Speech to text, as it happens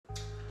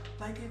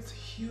Like, it's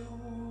huge.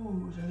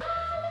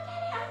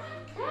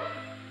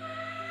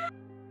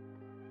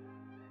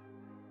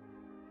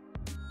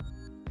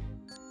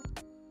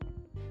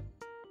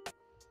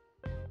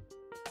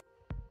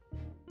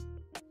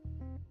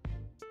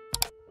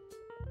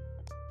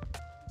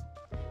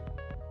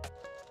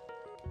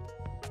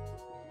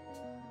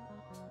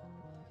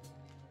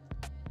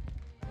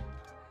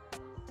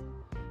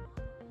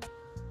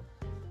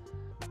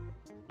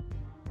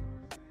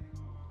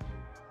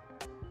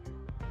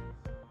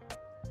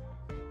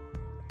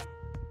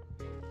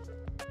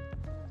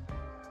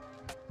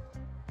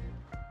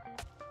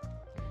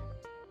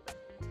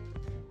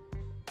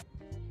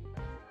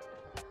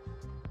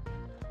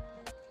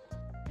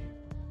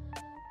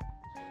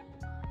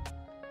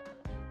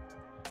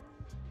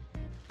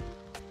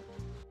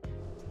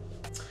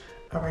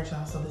 Alright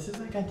y'all, so this is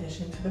like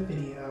addition to the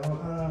video.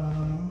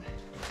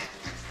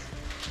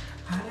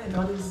 I didn't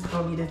know this was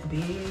gonna be this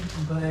big,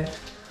 but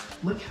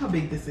look how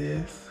big this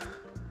is.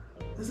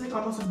 This is like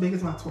almost as big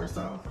as my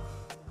torso.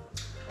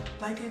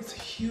 Like, it's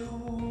huge.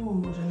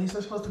 And these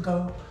are supposed to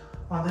go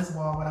on this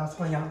wall, what I was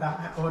telling y'all about.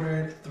 I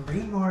ordered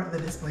 3 more of the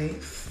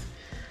displays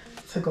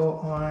to go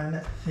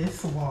on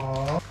this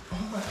wall.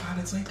 Oh my God,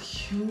 it's like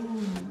huge.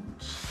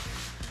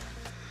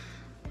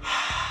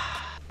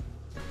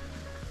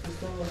 This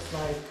thing looks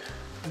like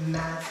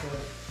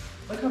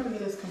massive. Look how big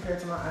it is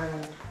compared to my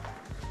island.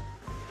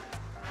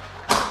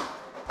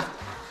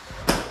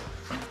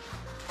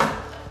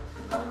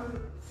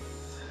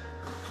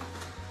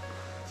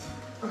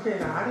 Okay,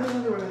 now I didn't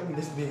know they were gonna be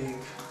this big.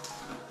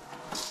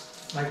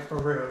 Like, for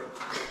real.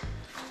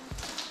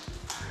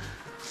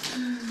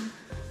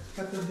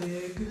 Got the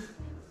big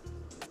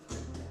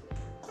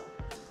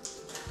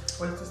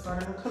ways to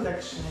start a new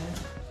collection.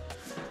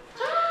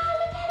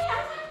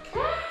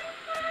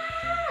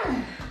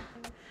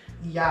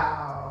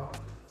 Y'all,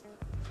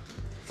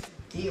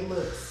 it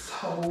looks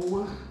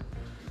so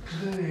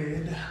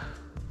good.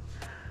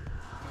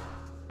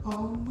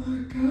 Oh my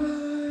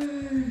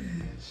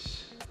gosh,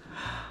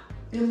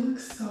 it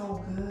looks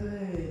so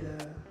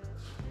good.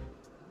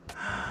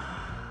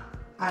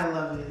 I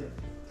love it.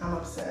 I'm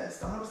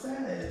obsessed. I'm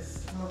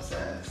obsessed. I'm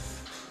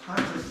obsessed.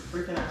 I'm just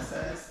freaking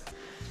obsessed.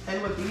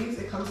 And with these,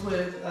 it comes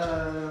with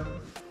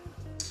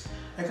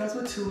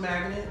 2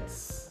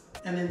 magnets,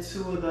 and then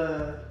 2 of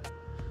the.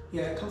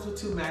 Yeah, it comes with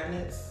 2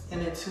 magnets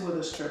and then 2 of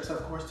the strips,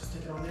 of course, to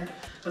stick it on there.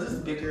 But this is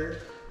bigger,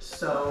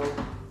 so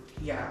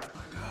yeah. Oh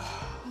my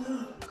God,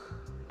 look.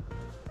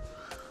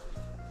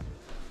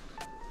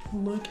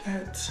 Look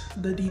at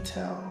the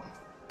detail.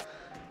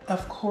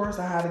 Of course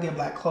I had to get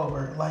black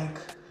clover. Like,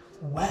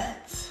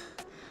 what?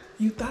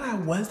 You thought I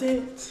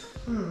wasn't?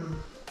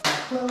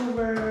 Black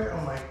clover,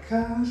 oh my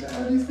gosh, I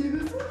already see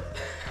this one.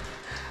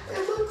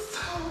 It looks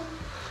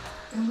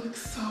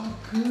so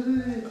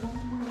good. Oh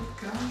my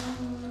gosh.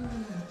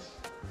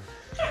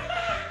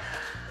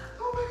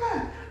 Oh my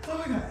God. Oh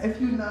my God. If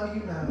you know,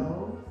 you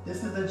know.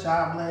 This is the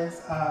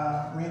Jobless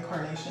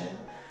reincarnation.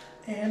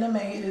 This anime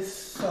is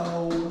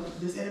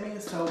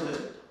so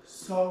good.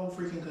 So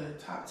freaking good.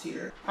 Top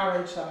tier.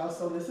 Alright y'all,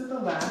 so this is the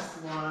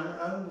last one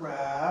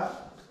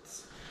unwrapped.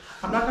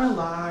 I'm not gonna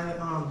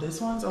lie, this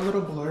one's a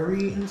little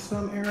blurry in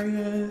some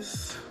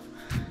areas.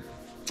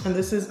 And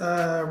this is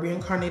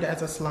reincarnated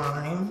as a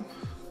slime.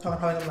 Y'all are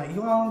probably like,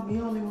 you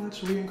only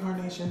watch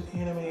reincarnation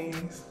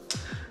animes.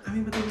 I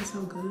mean, but they be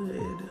so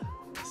good.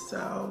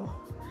 So,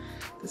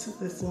 this is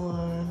this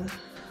one.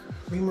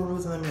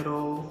 Rimaru's in the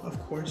middle. Of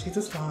course, she's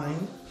a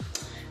slime.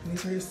 And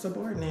these are his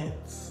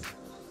subordinates.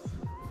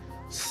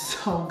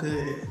 So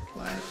good.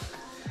 Like,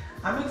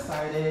 I'm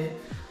excited.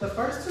 The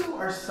first 2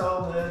 are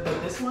so good,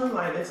 but this one,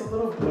 like, it's a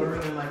little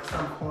blurry in like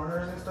some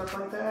corners and stuff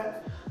like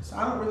that. So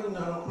I don't really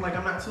know. Like,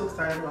 I'm not too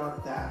excited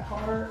about that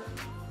part.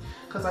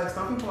 Cause like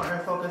some people are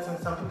in focus and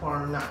some people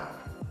are not.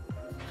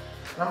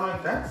 And I'm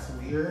like, that's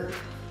weird.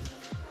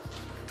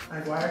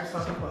 Like, why are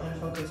some people in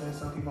focus and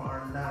some people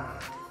are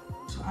not?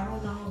 So I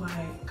don't know,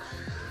 like,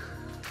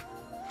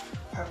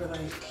 probably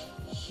like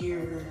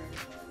here,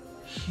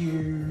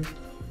 here,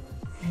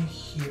 and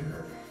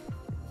here.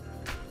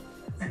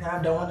 And I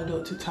don't want to do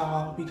it too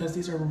tall because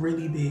these are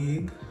really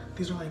big.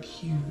 These are like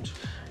huge.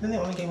 And then they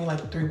only gave me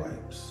like 3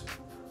 wipes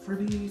for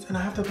these, and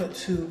I have to put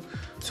two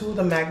of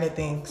the magnet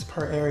things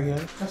per area.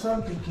 That's what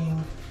I'm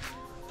thinking.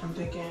 I'm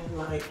thinking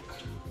like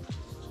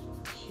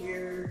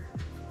here,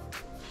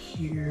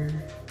 here,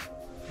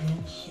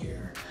 and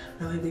here.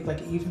 And I leave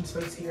like an even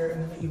space here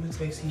and then an even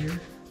space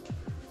here.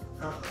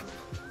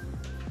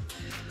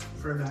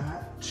 For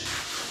that.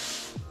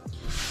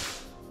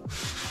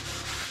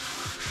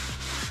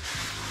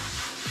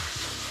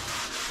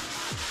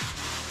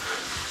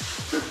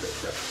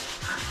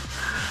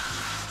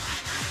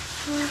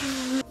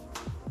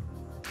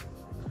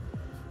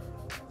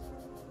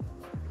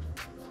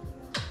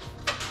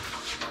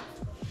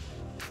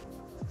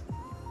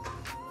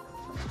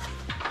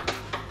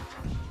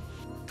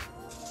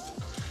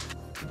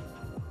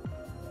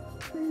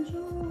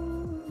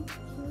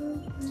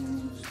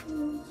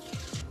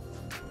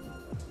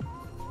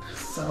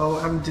 So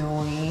I'm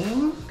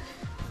doing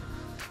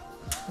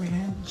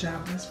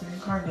jobless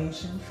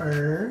reincarnation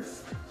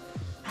first.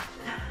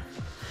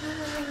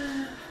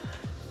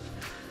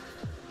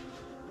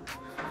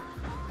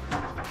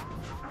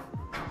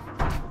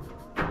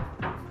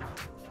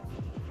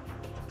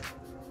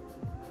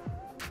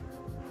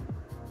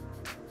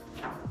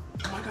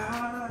 Oh my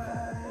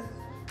god.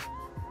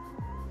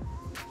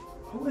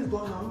 Who is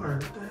blowing on?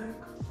 What the heck?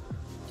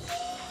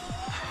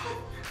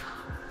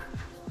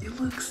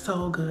 It looks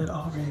so good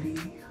already.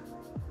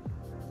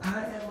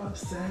 I am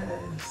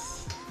obsessed.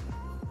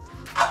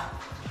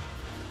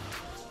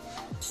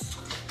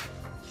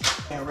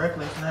 And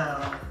reckless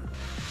now.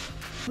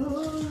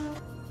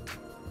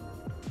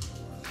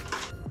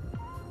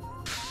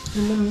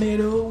 In the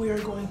middle, we are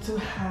going to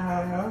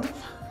have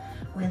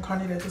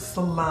reincarnated as a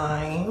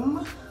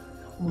slime.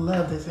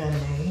 Love this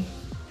anime.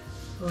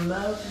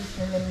 Love this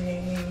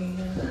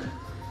anime.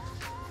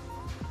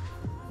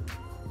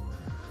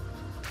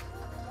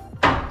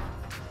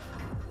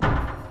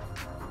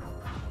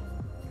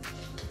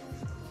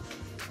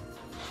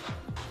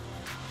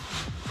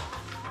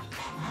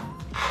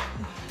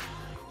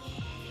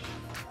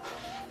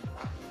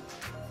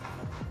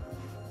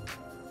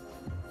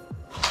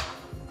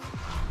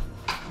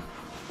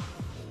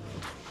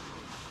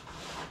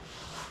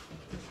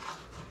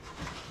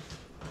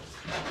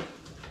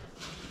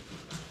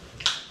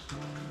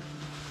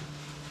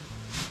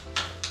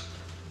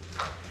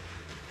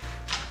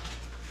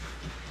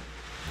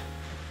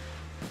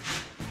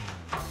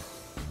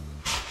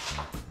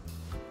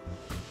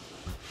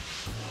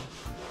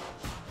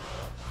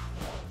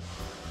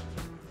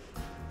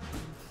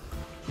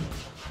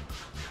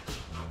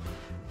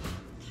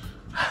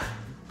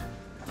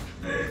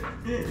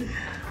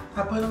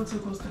 I put them too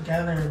close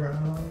together, bro.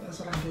 That's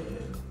what I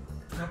did.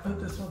 I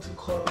put this one too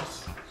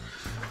close.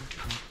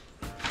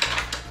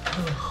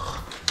 Ugh.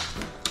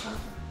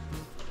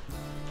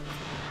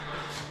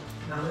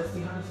 Now let's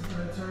see how this is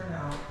gonna turn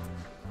out.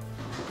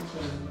 This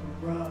is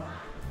rough. I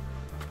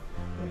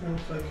think I'm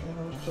like, you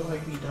know, so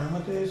like be done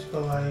with this,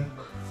 but like.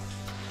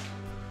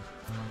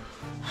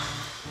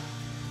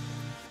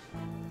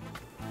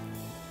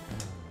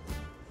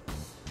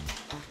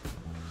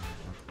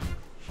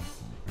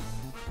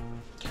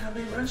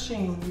 Be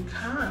rushing. You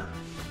can't.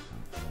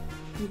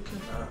 You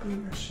cannot be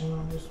rushing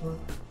on this one.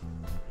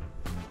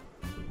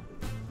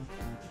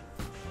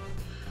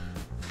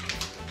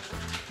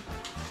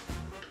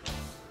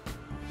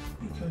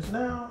 Because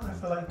now I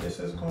feel like this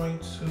is going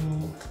to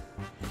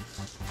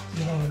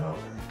be hanging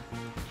over.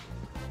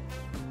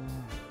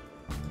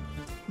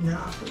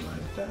 Now I feel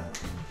like that.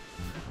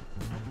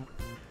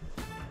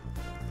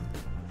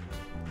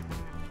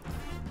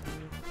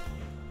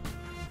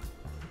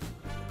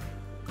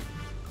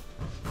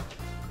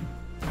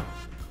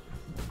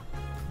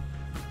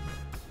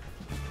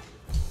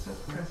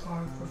 Press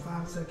hard for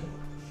 5 seconds.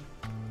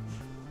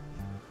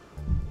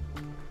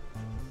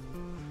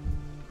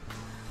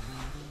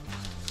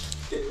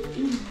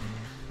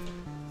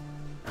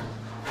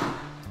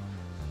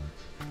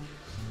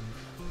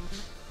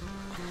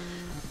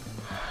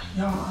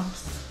 Y'all, I'm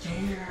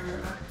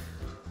scared.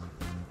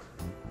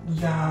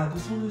 Yeah,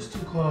 this one is too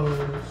close.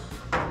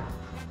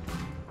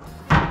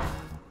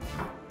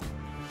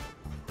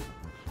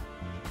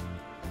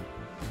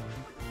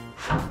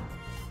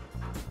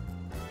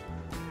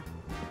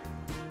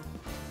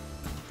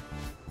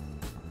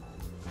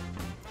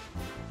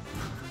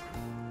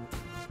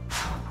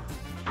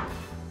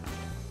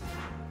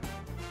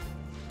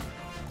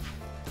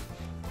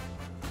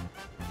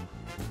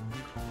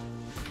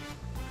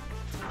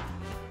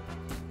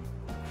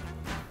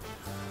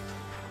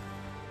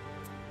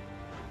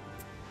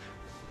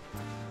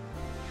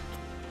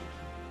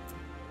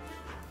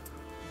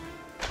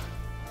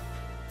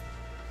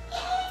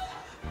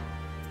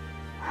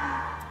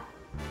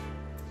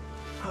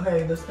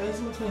 Okay, the space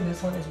between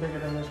this one is bigger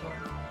than this one.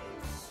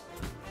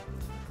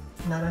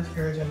 Now that's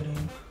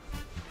irritating.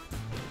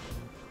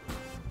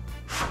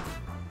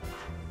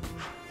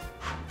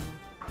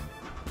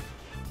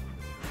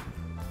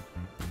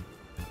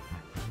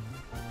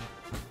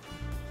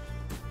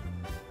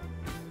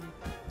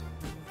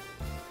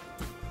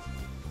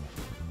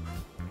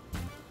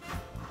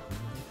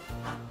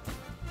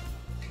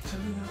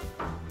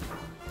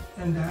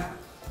 And that.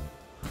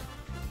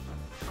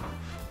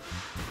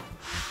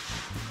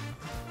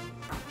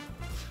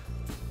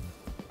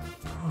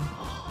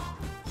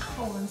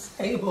 So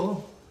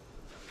unstable.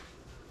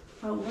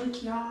 But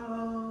look,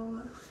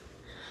 y'all.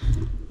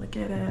 Look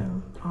at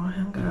him all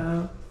hung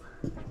up.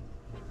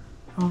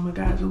 Oh my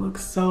God, you look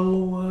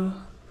so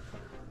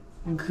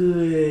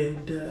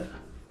good.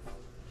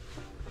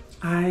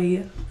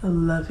 I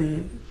love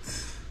it.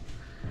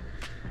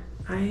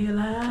 I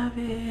love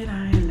it.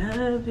 I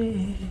love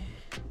it.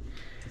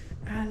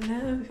 I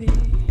love it.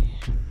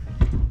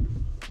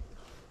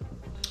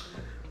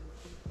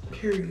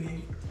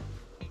 Period.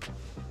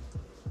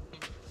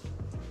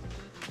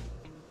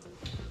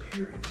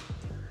 Period.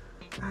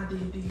 I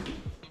did it.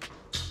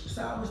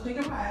 So I was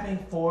thinking about adding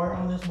 4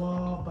 on this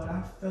wall, but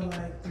I feel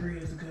like 3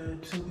 is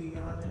good, to be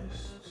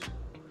honest.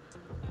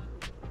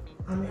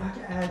 I mean, I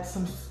can add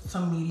some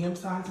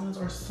medium-sized ones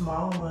or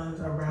smaller ones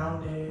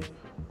around it.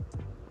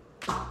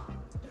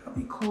 That'll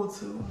be cool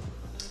too.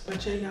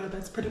 But yeah, y'all,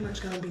 that's pretty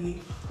much gonna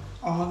be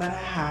all that I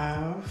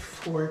have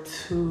for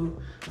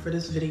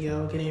this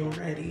video, getting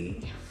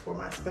ready for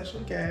my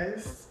special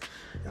guest.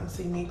 Y'all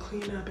see me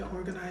clean up and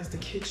organize the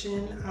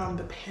kitchen,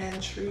 the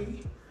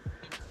pantry.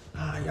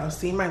 Y'all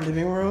see my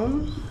living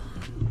room.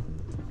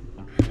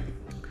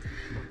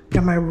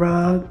 Got my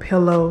rug,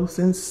 pillows,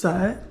 and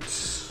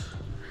such.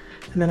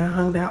 And then I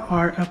hung that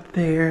art up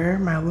there.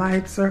 My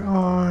lights are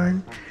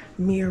on,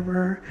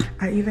 mirror.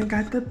 I even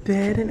got the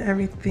bed and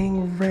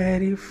everything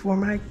ready for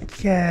my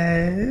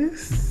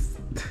guest.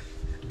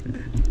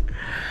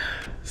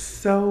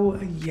 So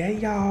yeah,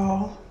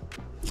 y'all.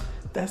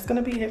 That's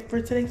gonna be it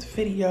for today's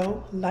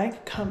video.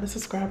 Like, comment,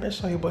 subscribe, and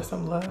show your boy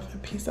some love.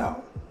 And peace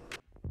out.